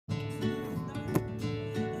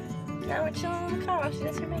Now we're chilling in the car while she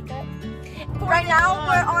does her makeup. Right now,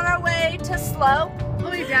 we're on our way to Slow. All the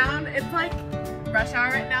way down. It's like rush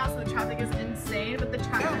hour right now, so the traffic is insane, but the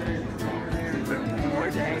traffic...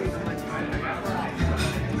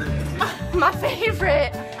 My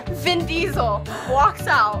favorite, Vin Diesel, walks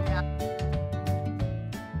out.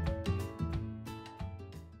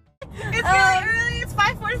 It's really early. It's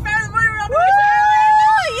 5:45 in the morning. We're on the way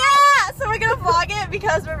Woo! Yeah! So we're gonna vlog it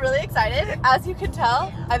because we're really excited. As you can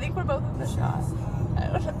tell, I think we're both in the shot. I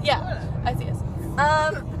don't know. Yeah, I see us.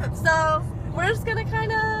 So we're just gonna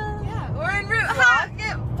kind of... Yeah, we're en route.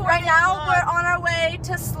 Right now, we're on our way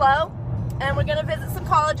to Slow, and we're gonna visit some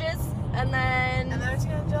colleges, and then we're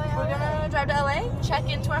gonna drive to LA, check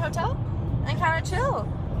into our hotel, and kind of chill.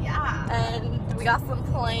 Yeah. And we got some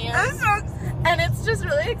plans. And it's just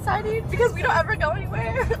really exciting because we don't ever go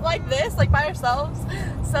anywhere like this, like by ourselves.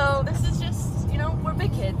 So this is just, you know, we're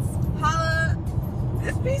big kids. Holla.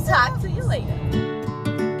 Peace out. Talk to you later.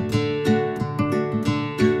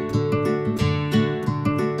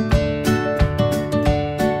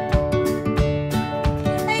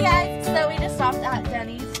 Hey guys, so we just stopped at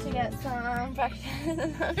Denny's to get some breakfast.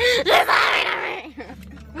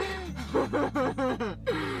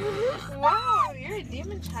 Wow, you're a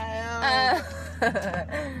demon child.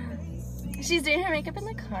 She's doing her makeup in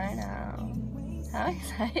the car now. How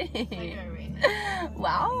exciting.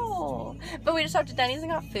 Wow. But we just stopped at Denny's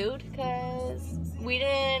and got food because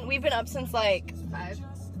we've been up since like 5.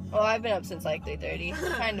 Well, I've been up since like 3:30,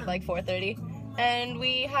 kind of like 4:30. And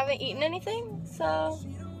we haven't eaten anything, so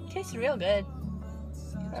it tastes real good.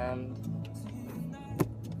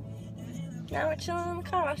 Now we're chilling in the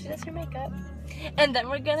car while she does her makeup. And then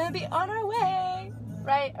we're gonna be on our way.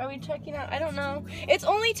 Right? Are we checking out? I don't know. It's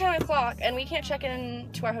only 10 o'clock and we can't check in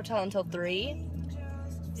to our hotel until 3.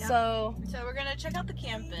 Yeah. So we're gonna check out the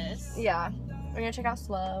campus. yeah. We're gonna check out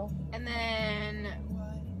Slow. And then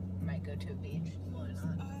might go to a beach. Why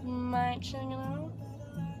not? Might check it out.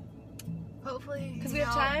 Hopefully. Because we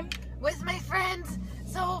have time. With my friends.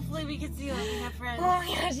 So hopefully we can see like we have friends. Oh my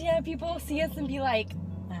gosh, yeah, people see us and be like,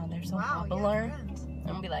 wow, they're so popular. Friends. And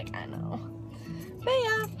we'll be like, I know. But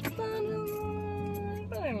yeah.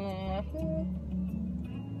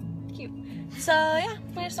 Cute. So yeah,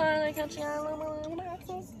 we just started like catching our little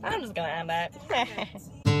boxes. I'm just gonna add that.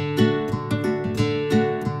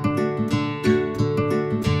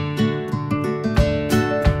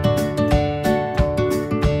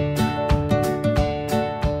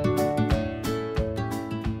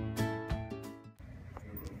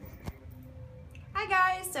 Hi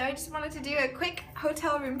guys, so I just wanted to do a quick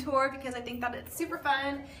hotel room tour because I think that it's super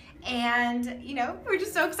fun and you know, we're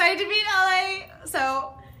just so excited to be in LA.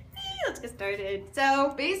 So let's get started.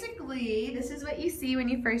 So basically this is what you see when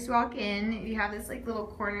you first walk in. You have this like little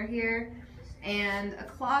corner here and a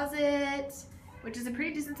closet, which is a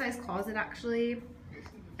pretty decent sized closet actually.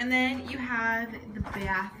 And then you have the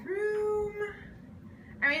bathroom.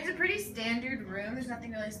 I mean, it's a pretty standard room. There's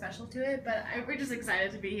nothing really special to it, but we're just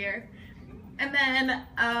excited to be here. And then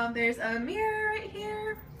there's a mirror right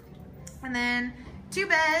here, and then 2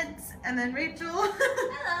 beds, and then Rachel.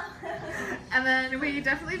 Hello. And then we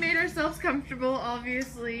definitely made ourselves comfortable.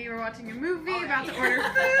 Obviously, we're watching a movie, about to order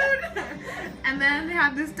food. And then they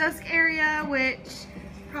have this desk area, which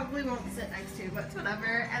probably won't sit next to, but it's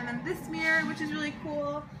whatever. And then this mirror, which is really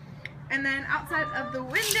cool. And then outside of the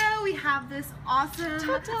window, we have this awesome,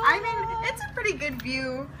 I mean, it's a pretty good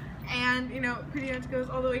view. And, you know, it pretty much goes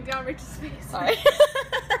all the way down Rachel's face. Sorry.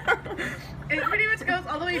 It pretty much goes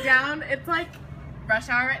all the way down. It's like rush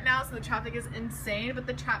hour right now, so the traffic is insane, but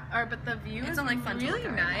the view is like fun really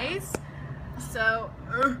right nice. So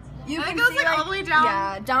You it goes like all the way down.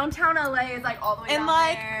 Yeah, downtown LA is like all the way down And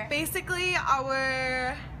like there. basically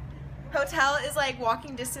our hotel is like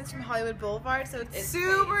walking distance from Hollywood Boulevard, so it's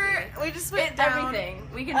super crazy. we just went It's down. everything.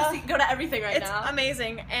 We can just go to everything right It's now.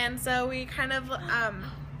 amazing. And so we kind of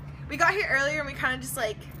we got here earlier and we kind of just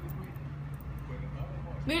like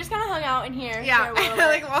We just kind of hung out in here. yeah, for a little I bit,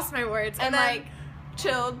 like lost my words and then, like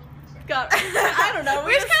chilled. Got I don't know.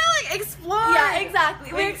 we just kind of like explored. Yeah,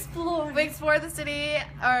 exactly. We We explored the city,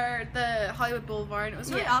 or the Hollywood Boulevard, and it was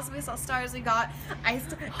really awesome. We saw stars. We got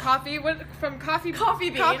iced coffee from Coffee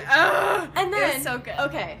Bean. And then it was so good.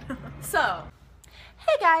 Okay, so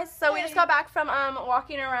hey guys, so we just got back from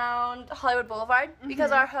walking around Hollywood Boulevard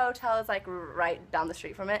because our hotel is like right down the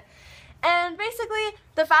street from it. And basically,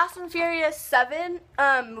 the Fast and Furious 7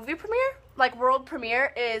 movie premiere, like world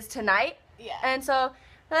premiere, is tonight. Yeah. And so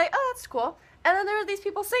we're like, oh, that's cool. And then there were these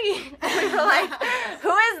people singing. And we were like,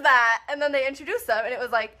 who is that? And then they introduced them, and it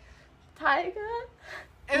was like, Tyga?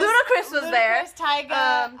 Ludacris was there.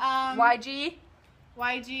 Tyga. YG.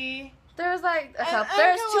 YG. There's like a And couple, a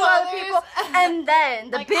there's couple 2 other others. people, and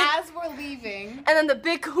then the like big, as we're leaving. and then the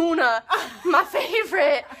big Kahuna, my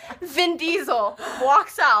favorite, Vin Diesel,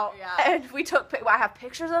 walks out, Yeah. and we took. I have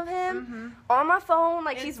pictures of him on my phone.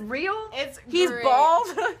 Like he's real. He's great. bald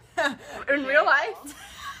in real life.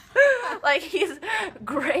 Like he's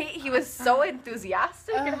great. He was so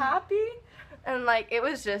enthusiastic and happy, and like it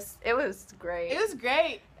was great. It was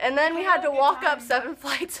great. And then we had to had a good walk up time. 7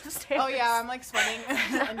 flights of stairs. Oh yeah, I'm like sweating.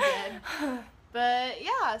 I'm dead. But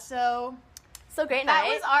yeah, so great that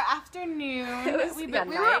night. was our afternoon. It was we good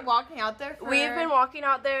were night. walking out there for We've been walking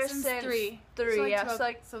out there since since 3. yeah, So so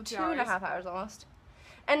like 2 2.5 hours almost.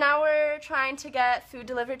 And now we're trying to get food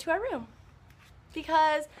delivered to our room.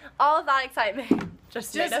 Because all of that excitement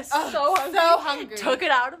just made us so hungry. Took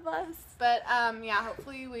it out of us. But yeah,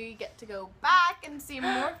 hopefully we get to go back and see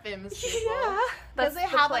more famous people. Yeah. Because That's they the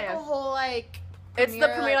have plan. like a whole like It's the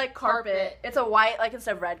premier like carpet. It's a white, like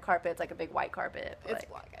instead of red carpet, it's like a big white carpet. But, It's like,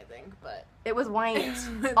 black, I think, but it was white. It's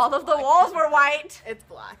All of the black. walls were white. it's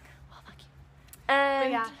black. And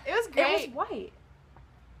But yeah, it was great. it was white.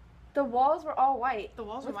 The walls were all white. The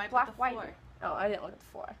walls with were white, black but the white. floor. Oh, I didn't look at the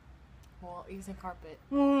floor. Well, you said carpet.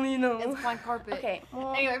 You know. It's black carpet. Okay.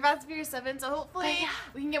 Well, Anyway, Fast and Furious 7, so hopefully But yeah.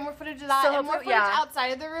 we can get more footage of that So and more hopefully- footage yeah. outside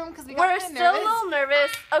of the room because we got we're kind of still nervous. a little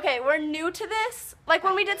nervous. Okay, we're new to this. Like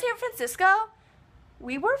when we did San Francisco,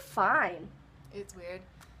 we were fine. It's weird.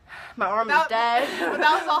 My arm is dead. But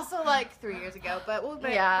that was also like 3 years ago, but we'll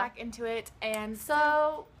get Yeah. back into it. And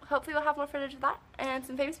So hopefully we'll have more footage of that and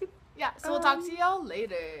some famous people. yeah, so we'll talk to y'all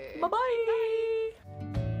later. Bye-bye.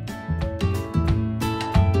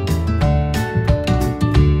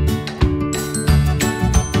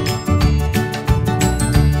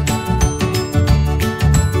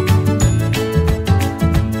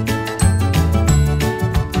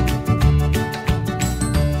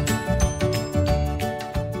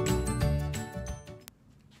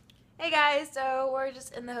 Hey guys, so we're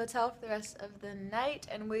just in the hotel for the rest of the night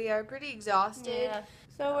and we are pretty exhausted. Yeah.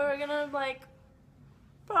 So we're gonna like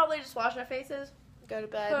probably just wash our faces, Go to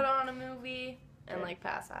bed. put on a movie, and like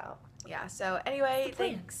pass out. Yeah, so anyway, That's the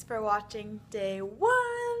plan. thanks for watching day 1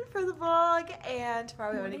 for the vlog and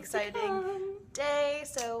tomorrow we have an More to exciting come. day,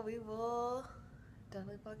 so we will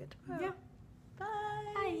definitely vlog it tomorrow. Yeah.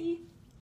 Bye. Bye.